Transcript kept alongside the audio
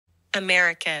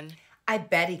American. I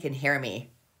bet he can hear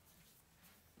me.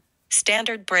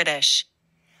 Standard British.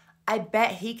 I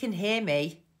bet he can hear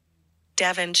me.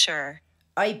 Devonshire.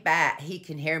 I bet he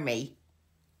can hear me.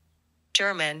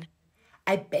 German.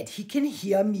 I bet he can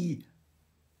hear me.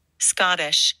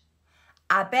 Scottish.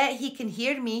 I bet he can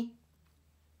hear me.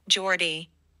 Geordie.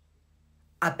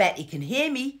 I bet he can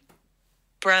hear me.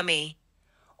 Brummie.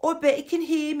 I bet he can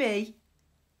hear me.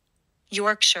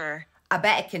 Yorkshire. I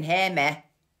bet he can hear me.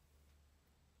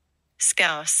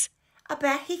 Scouse. I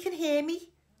bet he can hear me.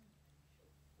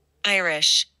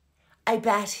 Irish. I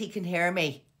bet he can hear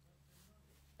me.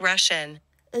 Russian.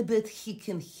 I bet he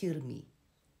can hear me.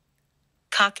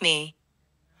 Cockney.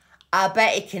 I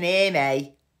bet he can hear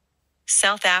me.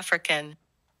 South African.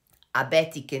 I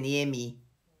bet he can hear me.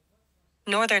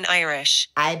 Northern Irish.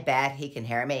 I bet he can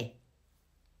hear me.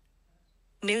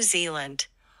 New Zealand.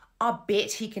 I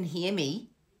bet he can hear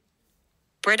me.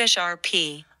 British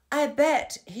RP. I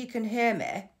bet he can hear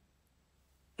me.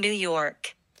 New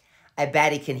York. I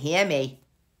bet he can hear me.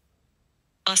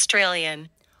 Australian.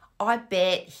 I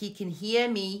bet he can hear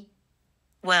me.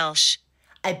 Welsh.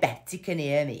 I bet he can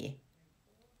hear me.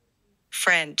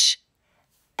 French.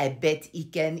 I bet he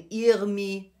can hear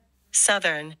me.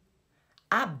 Southern.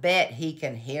 I bet he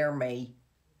can hear me.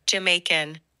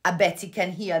 Jamaican. I bet he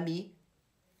can hear me.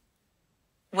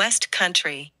 West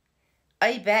Country.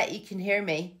 I bet he can hear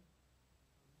me.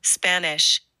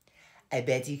 Spanish. I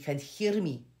bet he can hear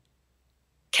me.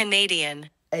 Canadian.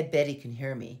 I bet he can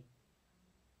hear me.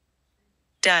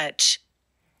 Dutch.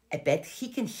 I bet he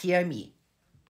can hear me.